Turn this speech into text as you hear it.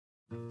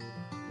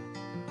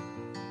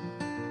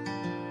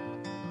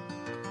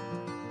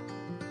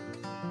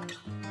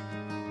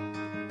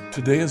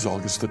Today is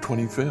August the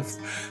 25th.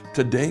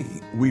 Today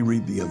we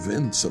read the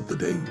events of the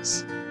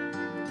days.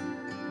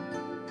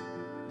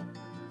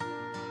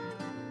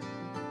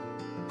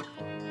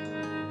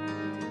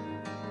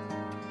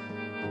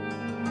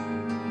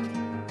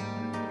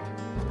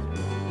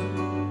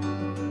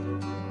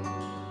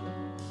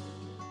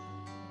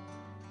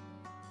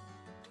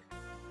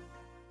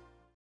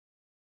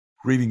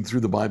 Reading through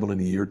the Bible in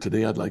a year,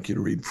 today I'd like you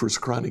to read 1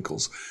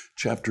 Chronicles,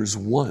 chapters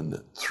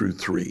 1 through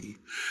 3.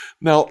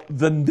 Now,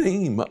 the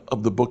name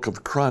of the book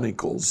of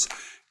Chronicles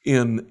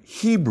in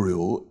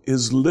Hebrew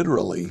is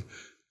literally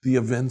the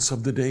events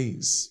of the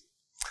days.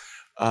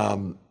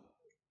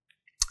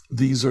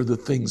 These are the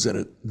things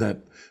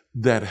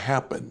that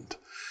happened.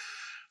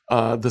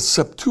 The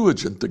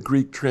Septuagint, the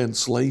Greek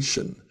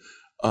translation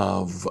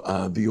of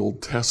the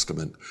Old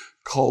Testament,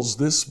 calls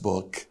this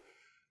book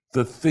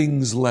the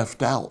things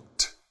left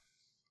out.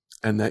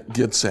 And that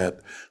gets at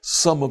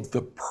some of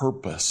the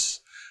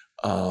purpose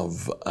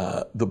of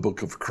the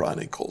book of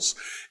Chronicles.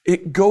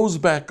 It goes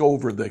back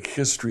over the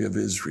history of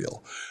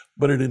Israel,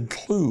 but it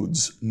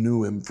includes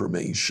new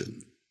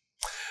information.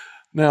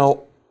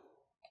 Now,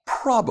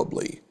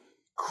 probably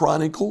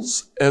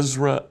Chronicles,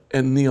 Ezra,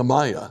 and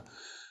Nehemiah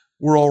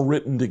were all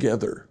written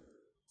together.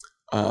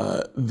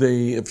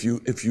 If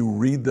you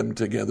read them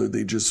together,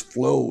 they just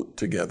flow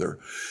together.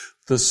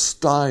 The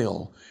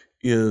style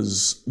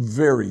is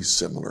very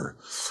similar.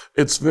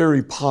 It's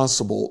very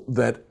possible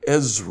that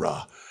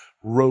Ezra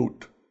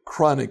wrote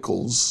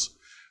Chronicles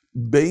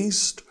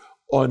based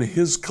on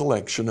his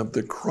collection of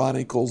the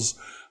chronicles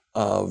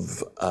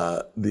of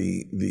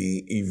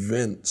the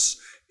events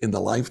in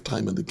the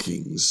lifetime of the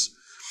kings,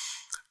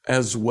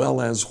 as well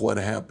as what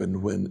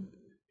happened when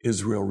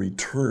Israel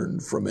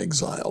returned from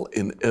exile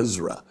in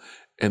Ezra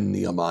and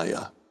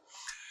Nehemiah.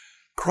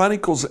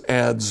 Chronicles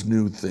adds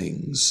new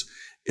things.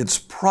 It's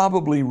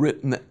probably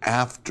written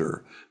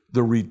after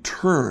the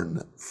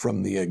return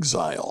from the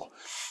exile.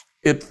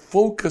 It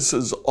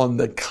focuses on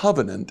the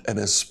covenant, and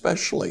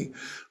especially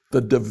the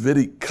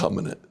Davidic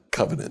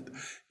covenant.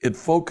 It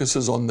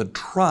focuses on the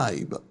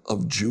tribe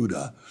of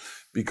Judah,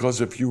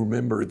 because if you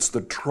remember, it's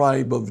the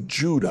tribe of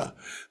Judah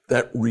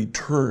that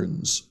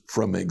returns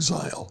from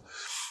exile.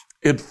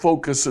 It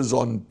focuses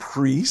on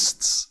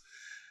priests,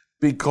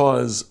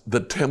 because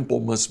the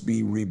temple must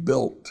be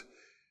rebuilt,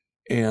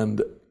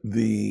 and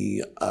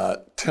the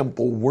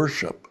temple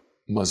worship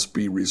must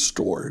be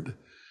restored.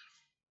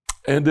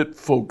 And it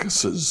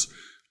focuses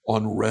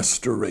on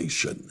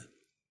restoration.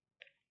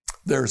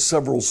 There are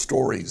several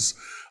stories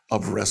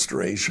of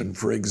restoration.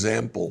 For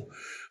example,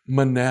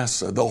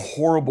 Manasseh, the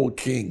horrible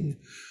king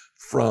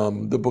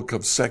from the book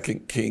of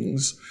 2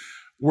 Kings,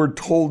 we're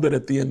told that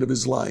at the end of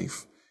his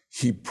life,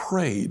 he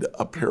prayed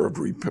a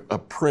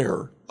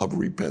prayer of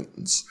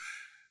repentance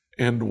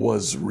and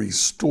was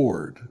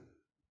restored,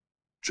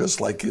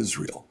 just like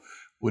Israel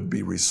would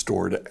be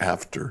restored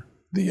after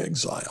the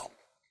exile.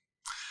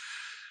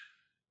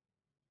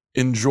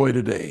 Enjoy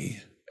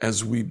today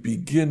as we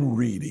begin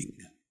reading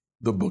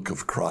the book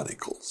of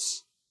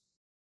Chronicles.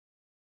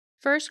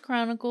 1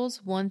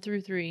 Chronicles 1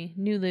 through 3,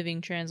 New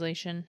Living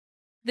Translation.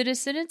 The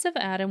descendants of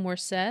Adam were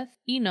Seth,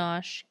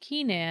 Enosh,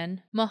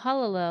 Kenan,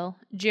 Mahalalel,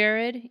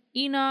 Jared,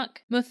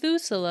 Enoch,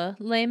 Methuselah,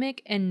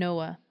 Lamech, and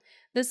Noah.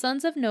 The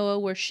sons of Noah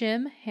were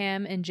Shem,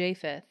 Ham, and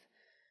Japheth.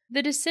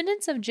 The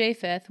descendants of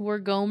Japheth were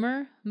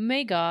Gomer,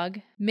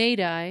 Magog,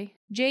 Madai,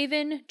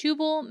 Javan,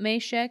 Tubal,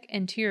 Meshech,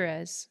 and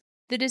Tiras.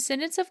 The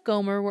descendants of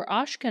Gomer were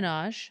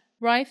Ashkenaz,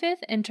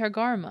 Riphath, and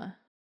Targarma.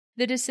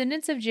 The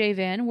descendants of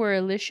Javan were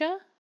Elisha,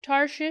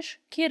 Tarshish,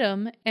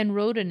 Kittim, and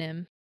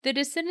Rodanim. The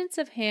descendants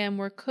of Ham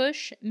were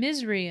Cush,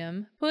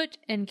 Mizraim, Put,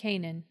 and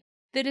Canaan.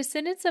 The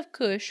descendants of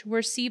Cush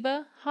were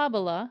Seba,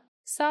 Havilah,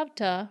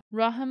 Sabta,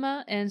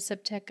 Rahama, and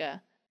Sabteka.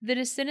 The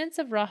descendants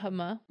of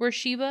Rahama were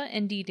Sheba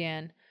and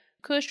Dedan.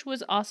 Cush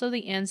was also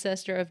the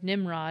ancestor of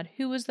Nimrod,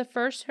 who was the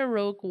first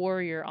heroic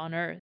warrior on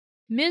earth.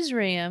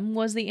 Mizraim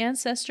was the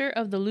ancestor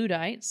of the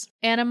Ludites,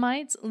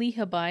 Anamites,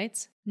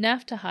 Lehabites,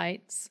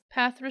 Naphtuhites,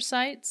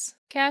 Pathrusites,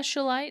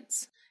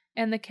 Cashulites,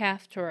 and the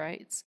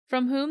Caphtorites,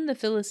 from whom the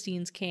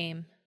Philistines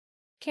came.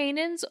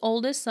 Canaan's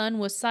oldest son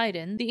was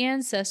Sidon, the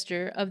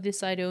ancestor of the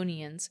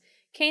Sidonians.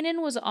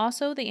 Canaan was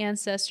also the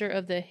ancestor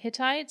of the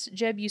Hittites,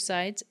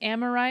 Jebusites,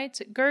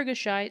 Amorites,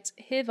 Girgashites,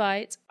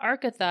 Hivites,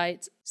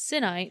 Archithites,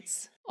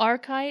 Sinites,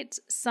 Archites,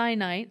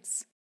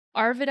 Sinites,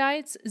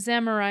 Arvidites,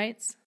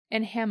 Zamorites,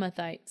 and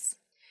Hamathites.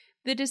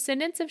 The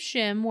descendants of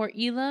Shem were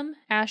Elam,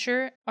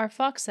 Asher,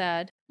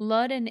 Arphaxad,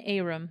 Lud, and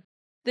Aram.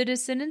 The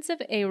descendants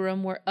of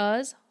Aram were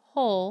Uz,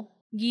 Hul,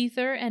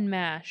 Gether, and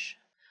Mash.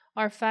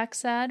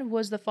 Arphaxad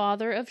was the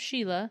father of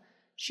Shelah.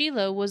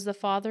 Shelah was the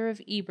father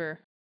of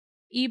Eber.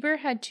 Eber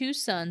had two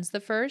sons. The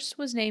first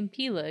was named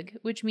Peleg,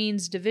 which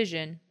means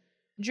division.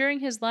 During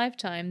his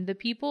lifetime, the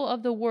people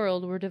of the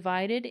world were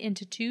divided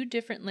into two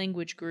different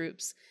language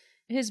groups.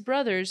 His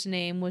brother's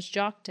name was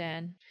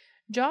Joktan.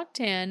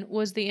 Joktan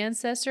was the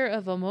ancestor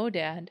of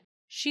Amodad.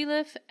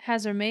 Sheleph,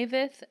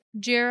 Hazarmaveth,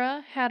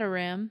 Jerah,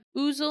 Hadaram,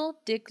 Uzal,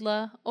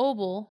 Dikla,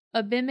 Obal,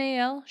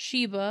 Abimael,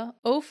 Sheba,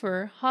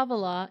 Ophir,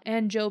 Havilah,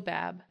 and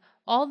Jobab.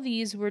 All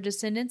these were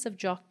descendants of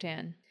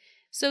Joktan.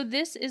 So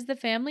this is the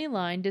family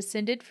line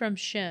descended from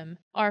Shem: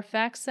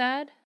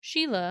 Arphaxad,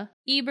 Shelah,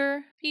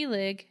 Eber,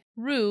 Peleg,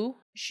 Ru,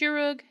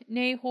 Shirug,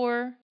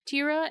 Nahor,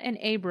 Terah, and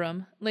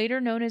Abram,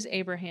 later known as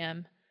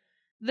Abraham.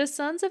 The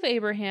sons of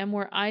Abraham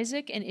were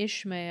Isaac and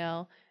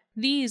Ishmael.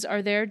 These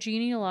are their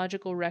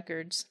genealogical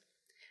records.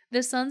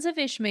 The sons of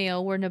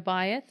Ishmael were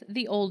Nebaioth,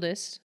 the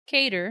oldest,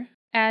 Kedar,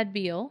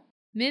 Adbeel,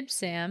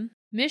 Mibsam,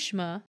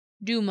 Mishma,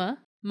 Duma,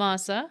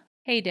 Massa,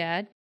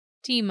 Hadad,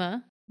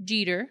 Tema,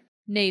 Jeter,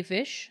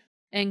 Naphish,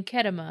 and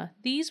Kedemah.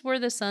 These were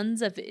the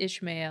sons of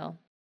Ishmael.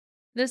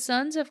 The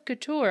sons of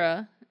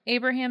Keturah,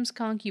 Abraham's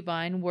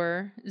concubine,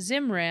 were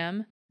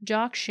Zimram,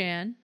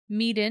 Jokshan,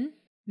 Medan,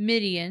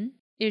 Midian,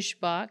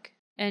 Ishbak,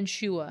 and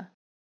Shua.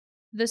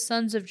 The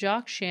sons of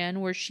Jokshan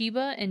were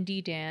Sheba and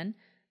Dedan.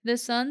 The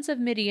sons of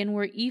Midian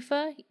were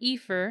Ephah,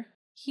 Epher,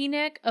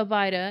 Henek,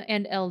 Abida,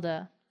 and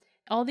Eldah.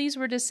 All these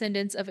were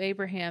descendants of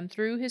Abraham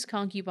through his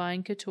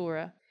concubine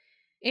Keturah.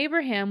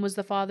 Abraham was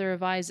the father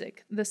of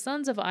Isaac. The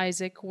sons of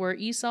Isaac were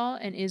Esau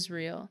and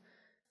Israel.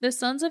 The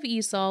sons of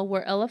Esau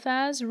were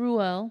Eliphaz,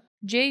 Ruel,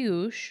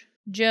 Jeush,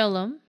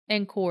 Jelam,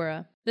 and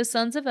Korah. The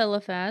sons of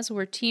Eliphaz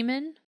were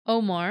Teman,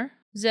 Omar,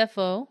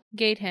 Zepho,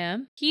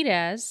 Gatham,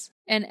 Kedaz,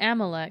 and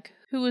Amalek,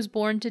 who was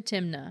born to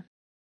Timnah.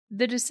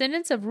 The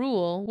descendants of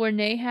Ruel were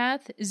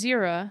Nahath,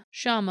 Zerah,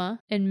 Shammah,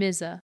 and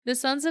Mizah. The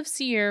sons of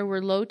Seir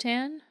were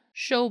Lotan,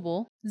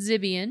 Shobal,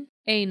 Zibeon,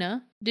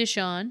 Anah,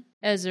 Dishon,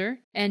 Ezer,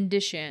 and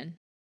Dishan.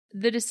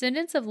 The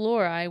descendants of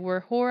Lori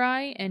were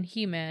Hori and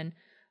Heman.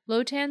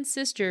 Lotan's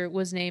sister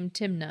was named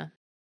Timnah.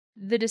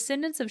 The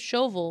descendants of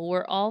Shoval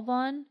were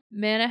Alvan,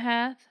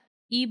 Manahath,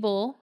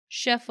 Ebal,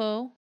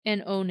 Shepho,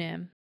 and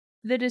Onam.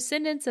 The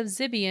descendants of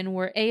Zibeon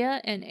were Ea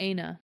and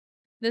Anah.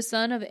 The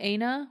son of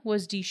Anah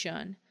was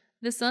Dishon.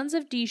 The sons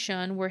of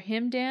Dishon were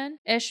Himdan,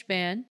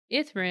 Eshban,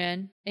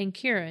 Ithran, and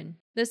Kiran.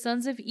 The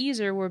sons of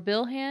Ezer were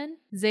Bilhan,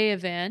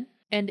 Zaavan,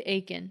 and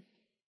Achan.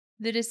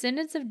 The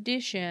descendants of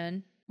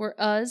Dishan were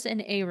Uz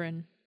and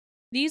Aaron.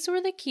 These were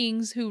the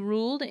kings who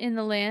ruled in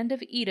the land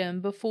of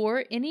Edom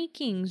before any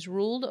kings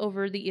ruled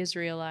over the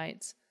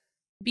Israelites.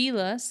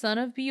 Bela, son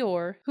of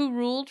Beor, who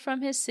ruled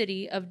from his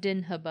city of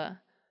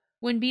Dinhabah.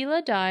 When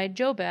Bela died,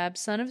 Jobab,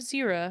 son of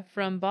Zerah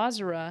from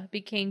Bozrah,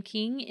 became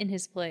king in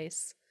his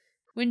place.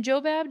 When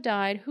Jobab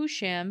died,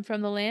 Husham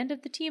from the land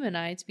of the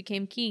Temanites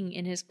became king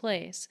in his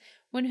place.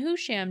 When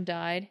Husham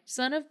died,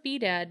 son of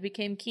Bedad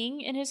became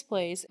king in his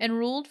place and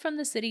ruled from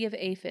the city of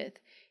Aphith.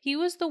 He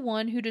was the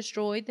one who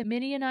destroyed the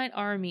Midianite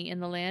army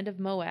in the land of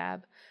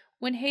Moab.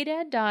 When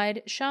Hadad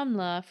died,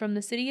 Shamlah from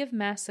the city of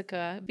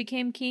Massacah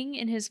became king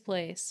in his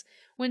place.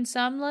 When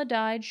Samlah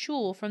died,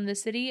 Shul from the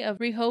city of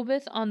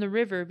Rehoboth on the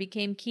river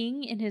became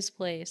king in his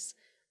place.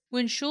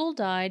 When Shul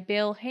died,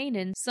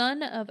 Baal-Hanan,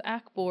 son of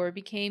Achbor,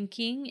 became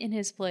king in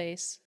his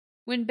place.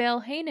 When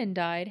Baal-Hanan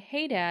died,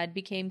 Hadad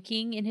became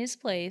king in his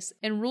place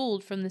and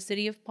ruled from the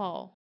city of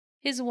Paul.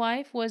 His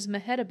wife was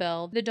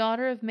Mehetabel, the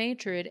daughter of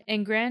Matred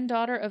and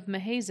granddaughter of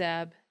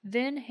Mahazab.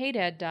 Then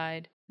Hadad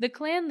died. The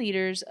clan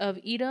leaders of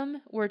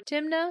Edom were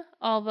Timnah,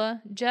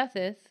 Alva,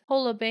 Jetheth,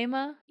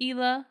 Holabama,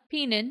 Elah,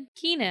 Penan,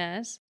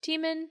 Kenaz,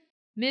 Teman,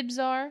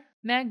 Mibzar,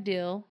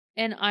 Magdil,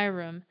 and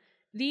Iram.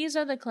 These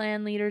are the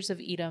clan leaders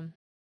of Edom.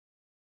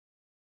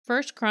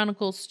 1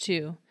 Chronicles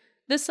 2.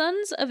 The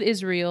sons of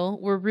Israel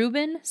were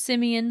Reuben,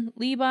 Simeon,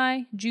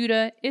 Levi,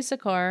 Judah,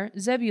 Issachar,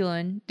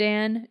 Zebulun,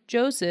 Dan,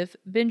 Joseph,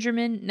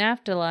 Benjamin,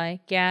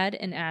 Naphtali, Gad,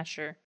 and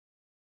Asher.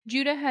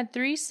 Judah had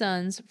 3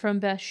 sons from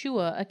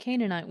Bathshua, a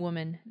Canaanite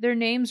woman. Their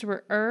names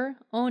were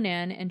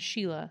Onan, and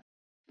Shelah.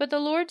 But the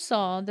Lord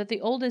saw that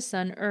the oldest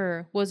son,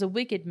 was a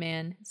wicked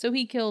man, so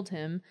he killed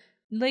him.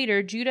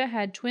 Later, Judah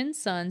had twin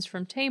sons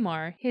from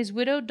Tamar, his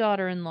widowed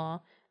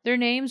daughter-in-law. Their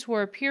names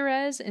were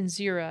Perez and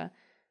Zerah.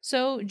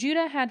 So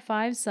Judah had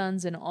 5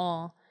 sons in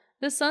all.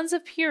 The sons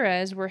of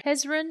Perez were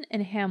Hezron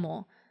and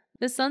Hamul.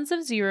 The sons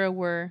of Zerah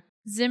were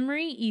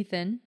Zimri,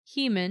 Ethan,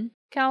 Heman,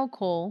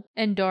 Calcol,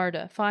 and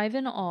Darda, 5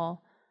 in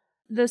all.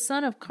 The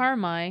son of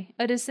Carmi,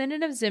 a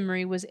descendant of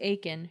Zimri, was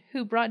Achan,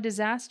 who brought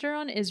disaster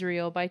on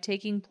Israel by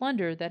taking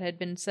plunder that had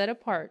been set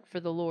apart for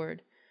the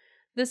Lord.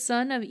 The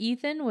son of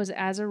Ethan was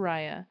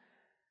Azariah.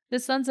 The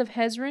sons of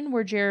Hezron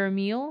were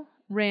Jerahmeel,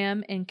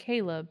 Ram, and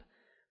Caleb.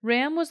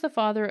 Ram was the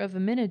father of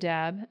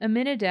Amminadab.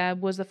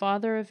 Amminadab was the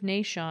father of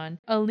Nahshon,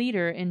 a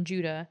leader in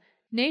Judah.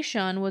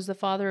 Nahshon was the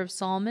father of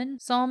Salmon.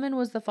 Salmon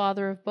was the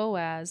father of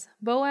Boaz.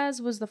 Boaz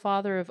was the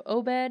father of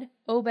Obed.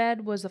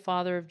 Obed was the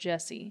father of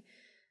Jesse.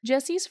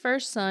 Jesse's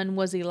first son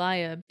was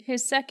Eliab.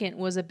 His second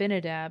was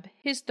Abinadab.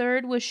 His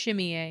third was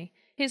Shimei.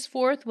 His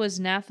fourth was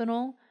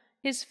Nathanael.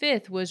 His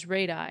fifth was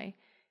Radai.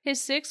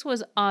 His sixth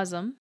was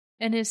Azam.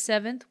 And his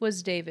seventh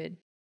was David.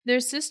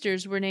 Their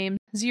sisters were named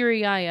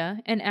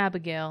Zeriah and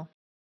Abigail.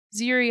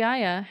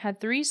 Zeriah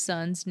had 3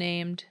 sons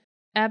named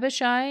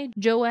Abishai,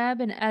 Joab,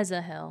 and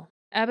Asahel.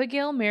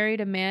 Abigail married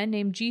a man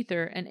named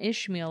Jether, an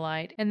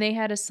Ishmaelite, and they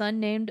had a son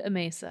named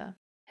Amasa.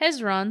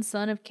 Hezron,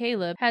 son of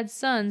Caleb, had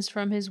sons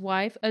from his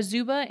wife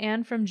Azubah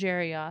and from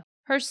Jerioth.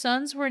 Her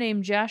sons were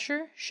named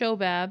Jasher,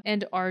 Shobab,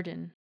 and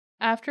Arden.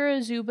 After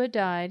Azubah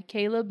died,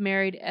 Caleb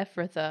married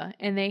Ephrathah,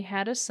 and they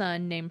had a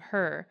son named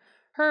Hur.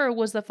 Hur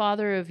was the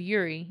father of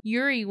Uri.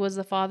 Uri was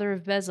the father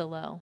of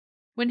Bezalel.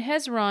 When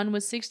Hezron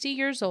was 60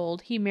 years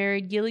old, he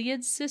married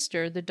Gilead's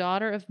sister, the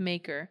daughter of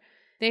Machir.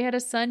 They had a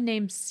son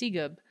named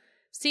Segub.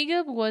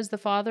 Segub was the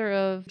father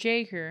of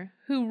Jahir,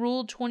 who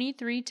ruled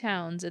 23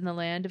 towns in the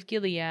land of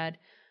Gilead.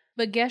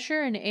 But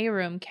Gesher and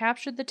Aram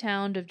captured the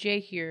town of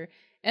Jahir,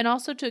 and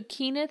also took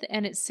Kenath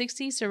and its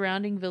 60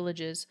 surrounding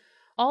villages.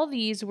 All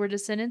these were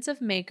descendants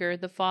of Machir,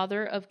 the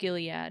father of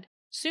Gilead.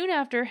 Soon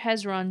after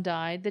Hezron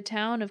died, the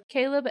town of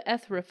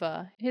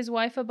Caleb-Ethraphah, his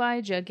wife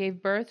Abijah,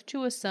 gave birth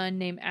to a son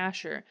named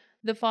Asher,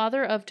 the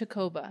father of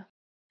Tekoba.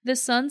 The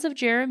sons of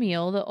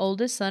Jeremiel, the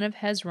oldest son of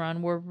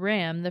Hezron, were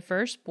Ram, the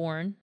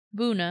firstborn,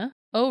 Bunah,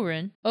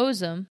 Oren,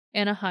 Ozem,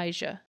 and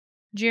Ahijah.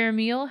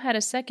 Jeremiel had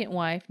a second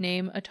wife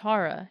named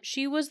Atara.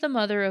 She was the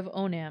mother of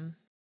Onam.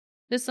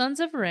 The sons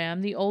of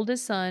Ram, the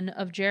oldest son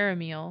of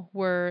Jeremiel,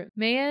 were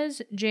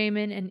Maaz,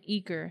 Jamin, and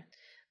Eker.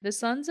 The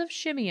sons of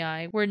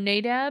Shimei were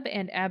Nadab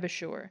and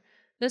Abishur.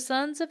 The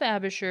sons of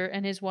Abishur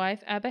and his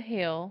wife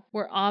Abihail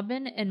were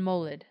Abin and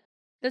Molid.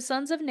 The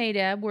sons of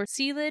Nadab were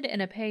Seled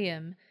and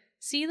Apaim.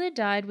 Seled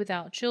died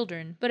without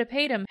children, but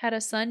Apaim had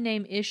a son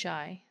named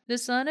Ishai. The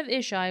son of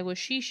Ishai was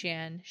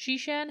Shishan.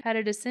 Shishan had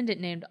a descendant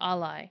named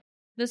Ali.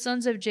 The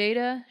sons of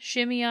Jada,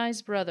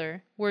 Shimei's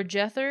brother, were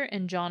Jether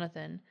and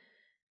Jonathan.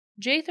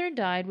 Jether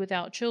died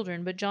without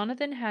children, but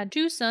Jonathan had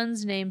 2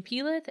 sons named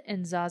Peleth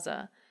and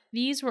Zaza.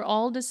 These were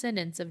all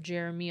descendants of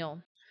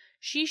Jeremiel.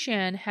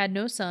 Shishan had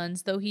no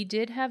sons, though he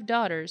did have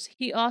daughters.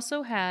 He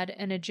also had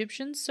an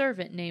Egyptian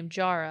servant named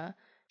Jarrah.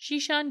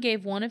 Shishan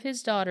gave one of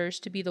his daughters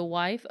to be the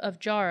wife of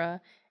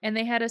Jarrah, and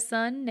they had a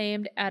son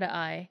named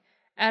Adai.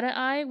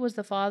 Adai was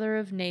the father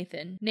of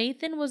Nathan.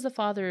 Nathan was the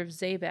father of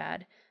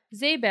Zabad.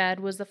 Zabad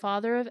was the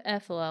father of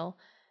Ethlel.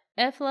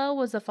 Ethlel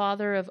was the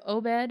father of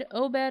Obed.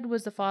 Obed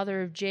was the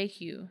father of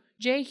Jehu.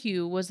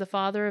 Jehu was the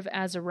father of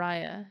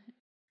Azariah.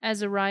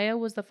 Azariah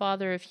was the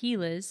father of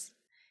Heliz.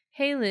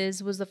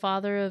 Heliz was the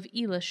father of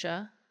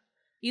Elisha.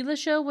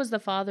 Elisha was the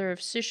father of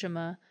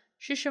Shishima.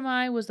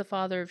 Shishimai was the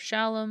father of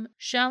Shallum.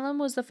 Shallum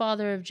was the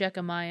father of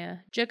Jechamiah.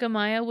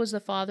 Jechamiah was the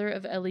father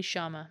of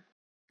Elishama.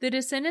 The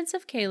descendants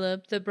of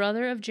Caleb, the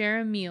brother of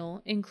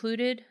Jeremiel,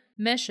 included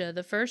Mesha,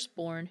 the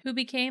firstborn, who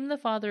became the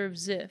father of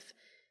Ziph.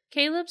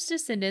 Caleb's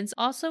descendants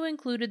also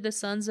included the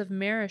sons of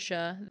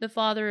Marishah, the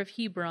father of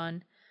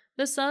Hebron.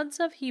 The sons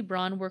of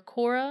Hebron were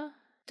Korah,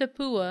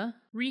 Tapua,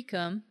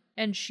 Rechem,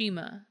 and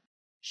Shema.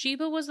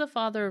 Sheba was the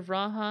father of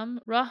Raham.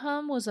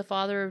 Raham was the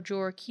father of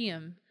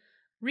Joachim.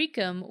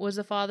 Rechem was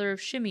the father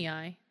of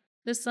Shimei.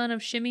 The son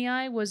of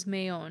Shimei was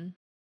Maon.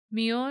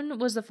 Meon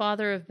was the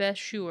father of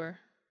Bethshur.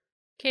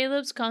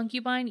 Caleb's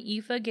concubine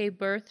Ephah gave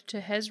birth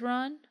to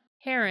Hezron,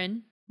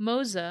 Haran,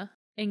 Moza,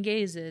 and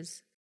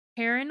Gazez.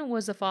 Haran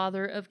was the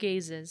father of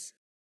Gazez.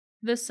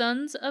 The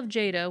sons of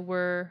Jada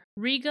were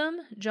Regem,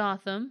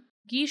 Jotham,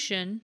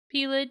 Geshan,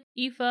 Peled,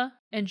 Ephah,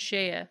 and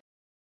Sheah.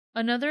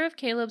 Another of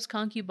Caleb's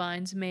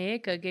concubines,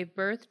 Maacah, gave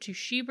birth to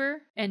Sheber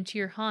and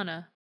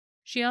Tirhana.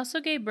 She also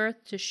gave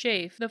birth to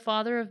Shaph, the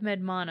father of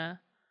Medmanah,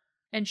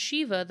 and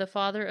Shiva, the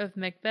father of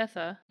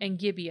Mechbethah and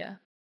Gibeah.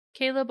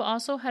 Caleb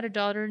also had a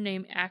daughter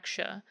named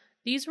Aksha.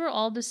 These were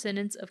all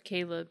descendants of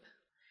Caleb.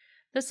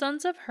 The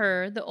sons of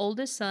Hur, the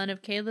oldest son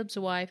of Caleb's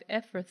wife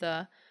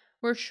Ephrathah,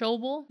 were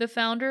Shobal, the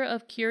founder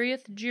of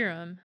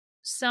Kiriath-Jearim,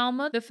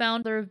 Salma, the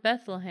founder of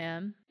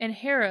Bethlehem, and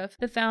Haraph,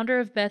 the founder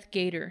of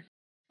Beth-Gader.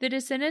 The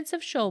descendants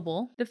of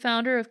Shobal, the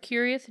founder of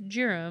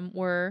Kiriath-Jearim,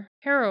 were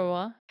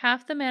Haroah,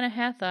 half the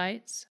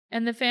Manahathites,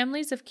 and the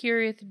families of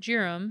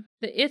Kiriath-Jearim,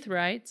 the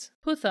Ithrites,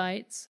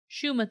 Puthites,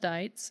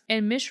 Shumathites,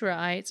 and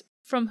Mishraites,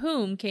 from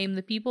whom came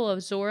the people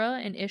of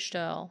Zorah and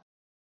Eshtaol.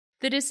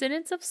 The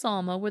descendants of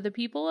Salma were the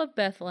people of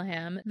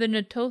Bethlehem, the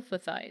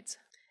Netophathites,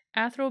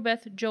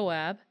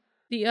 Athrobeth-Joab,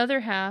 the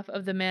other half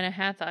of the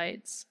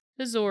Manahathites,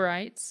 the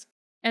Zorites,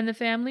 and the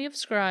family of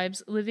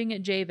scribes living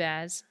at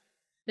Jabaz,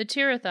 the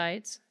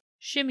Tirathites,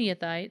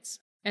 Shimeathites,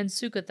 and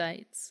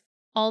Sukathites.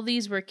 All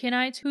these were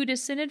Kenites who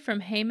descended from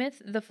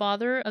Hamath, the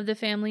father of the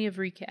family of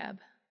Rechab.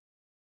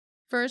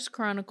 1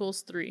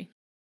 Chronicles 3.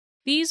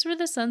 These were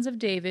the sons of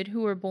David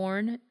who were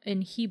born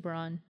in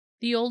Hebron.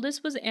 The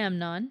oldest was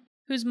Amnon,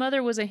 whose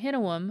mother was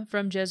Ahinoam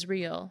from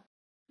Jezreel.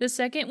 The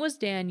second was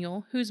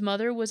Daniel, whose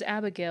mother was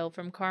Abigail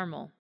from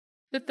Carmel.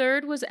 The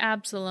third was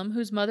Absalom,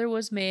 whose mother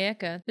was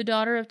Maacah, the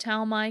daughter of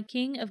Talmai,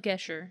 king of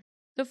Geshur.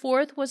 The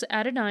fourth was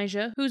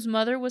Adonijah, whose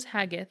mother was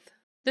Haggith.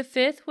 The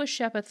fifth was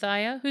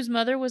Shephatiah, whose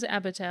mother was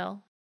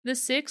Abital. The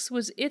sixth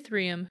was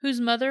Ithream, whose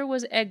mother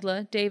was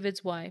Eglah,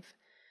 David's wife.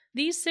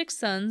 These 6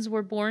 sons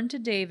were born to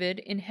David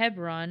in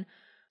Hebron,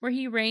 where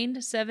he reigned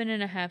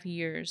 7.5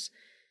 years.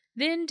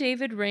 Then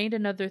David reigned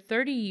another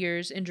 30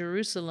 years in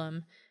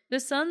Jerusalem. The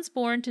sons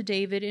born to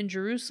David in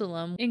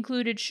Jerusalem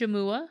included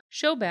Shemua,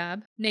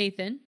 Shobab,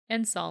 Nathan,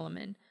 and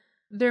Solomon.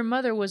 Their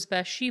mother was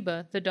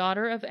Bathsheba, the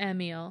daughter of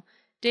Amiel.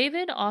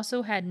 David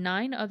also had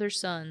 9 other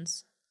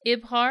sons: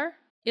 Ibhar,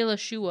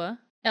 Elishua,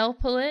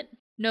 Elpalet,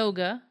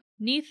 Noga,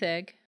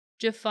 Netheg,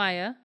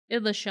 Japhiah,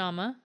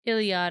 Elishama,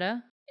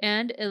 Eliada,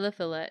 and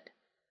Eliphalet.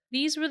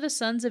 These were the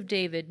sons of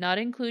David, not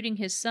including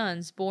his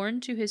sons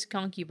born to his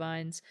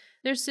concubines.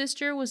 Their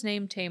sister was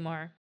named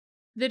Tamar.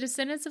 The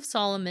descendants of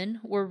Solomon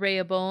were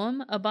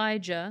Rehoboam,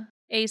 Abijah,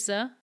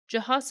 Asa,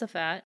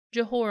 Jehoshaphat,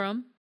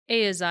 Jehoram,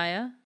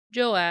 Ahaziah,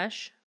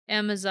 Joash,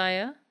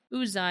 Amaziah,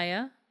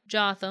 Uzziah,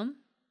 Jotham,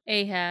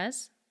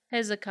 Ahaz,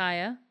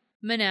 Hezekiah,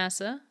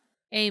 Manasseh,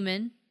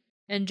 Amon,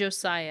 and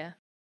Josiah.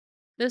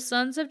 The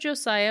sons of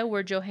Josiah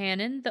were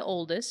Johanan the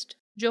oldest,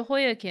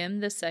 Jehoiakim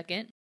the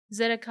second,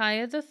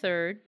 Zedekiah the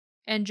third,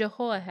 and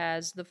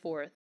Jehoahaz the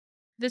fourth.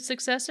 The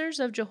successors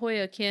of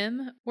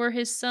Jehoiakim were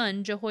his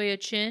son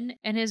Jehoiachin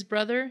and his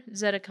brother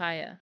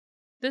Zedekiah.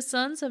 The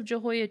sons of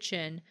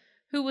Jehoiachin,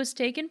 who was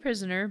taken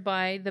prisoner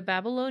by the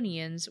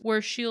Babylonians,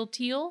 were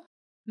Shealtiel,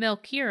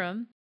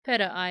 Melchiram,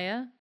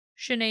 Pedaiah,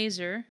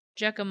 Shenazzar,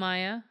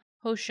 Jechemiah,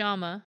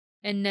 Hoshama,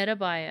 and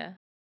Nedabiah.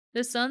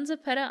 The sons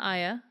of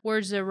Pedaiah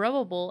were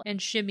Zerubbabel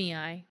and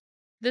Shimei.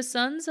 The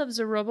sons of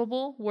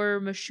Zerubbabel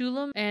were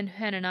Meshullam and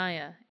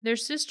Hananiah. Their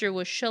sister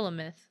was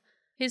Shelomith.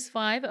 His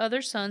 5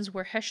 other sons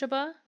were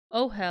Heshaba,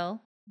 Ohel,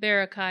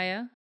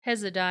 Berechiah,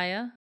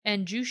 Hezadiah,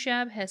 and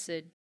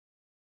Jushab-Hesed.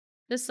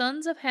 The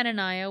sons of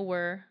Hananiah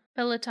were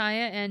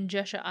Pelatiah and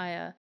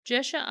Jeshaiah.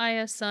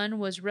 Jeshaiah's son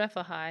was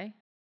Rephaiah.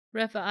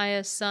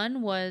 Rephaiah's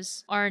son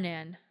was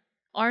Arnan.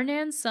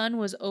 Arnan's son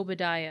was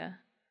Obadiah.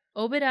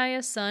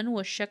 Obadiah's son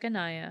was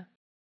Shechaniah.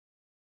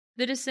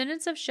 The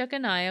descendants of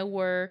Shechaniah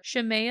were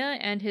Shemaiah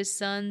and his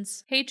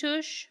sons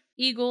Hatush,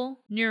 Egal,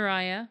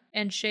 Neriah,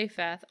 and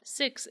Shaphath,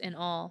 6 in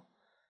all.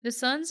 The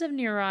sons of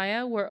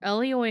Neriah were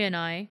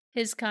Elioenai,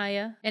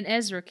 Hizkiah, and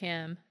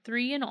Ezracham,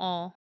 3 in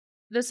all.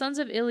 The sons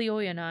of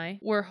Elioenai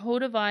were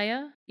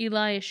Hodaviah,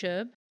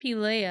 Eliashib,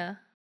 Pelaiah,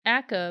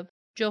 Akub,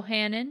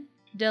 Johanan,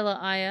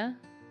 Delaiah,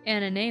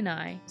 and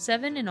Anani,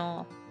 7 in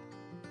all.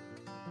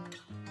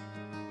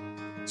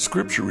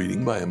 Scripture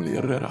reading by Emily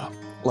Herrera.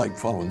 Like,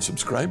 follow, and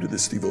subscribe to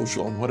this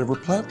devotional on whatever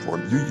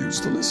platform you use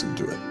to listen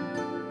to it.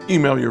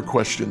 Email your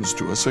questions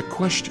to us at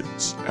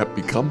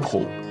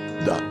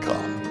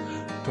questions@becomehope.com.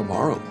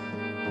 Tomorrow,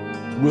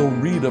 we'll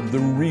read of the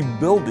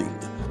rebuilding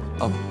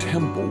of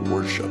temple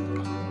worship.